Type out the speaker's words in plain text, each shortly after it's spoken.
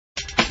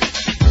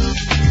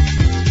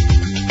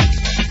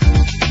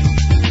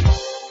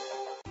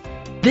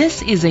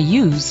This is a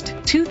used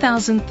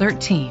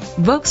 2013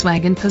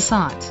 Volkswagen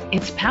Passat.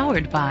 It's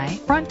powered by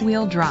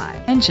front-wheel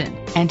drive engine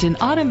and an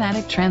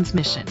automatic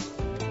transmission.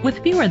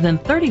 With fewer than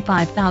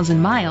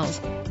 35,000 miles,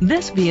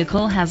 this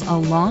vehicle has a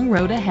long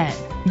road ahead.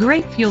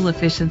 Great fuel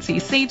efficiency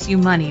saves you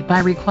money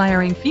by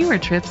requiring fewer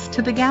trips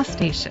to the gas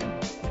station.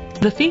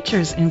 The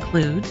features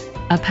include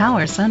a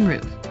power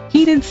sunroof,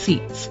 heated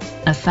seats,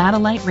 a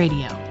satellite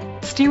radio,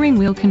 steering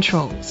wheel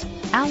controls,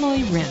 alloy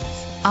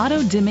rims,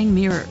 auto-dimming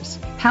mirrors,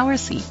 power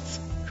seats,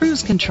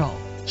 cruise control,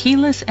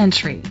 keyless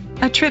entry,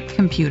 a trip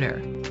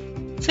computer.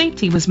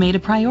 Safety was made a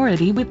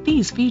priority with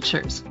these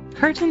features: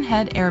 curtain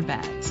head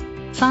airbags,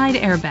 side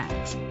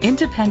airbags,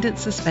 independent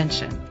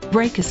suspension,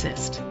 brake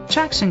assist,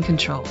 traction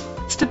control,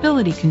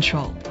 stability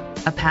control,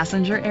 a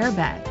passenger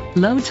airbag,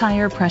 low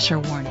tire pressure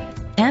warning,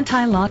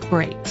 anti-lock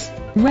brakes.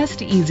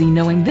 Rest easy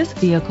knowing this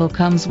vehicle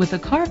comes with a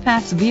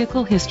Carfax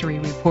Vehicle History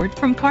Report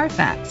from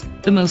Carfax,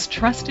 the most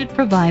trusted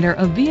provider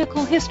of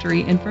vehicle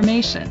history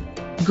information.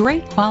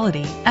 Great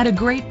quality at a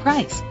great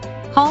price.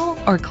 Call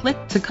or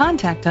click to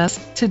contact us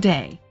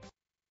today.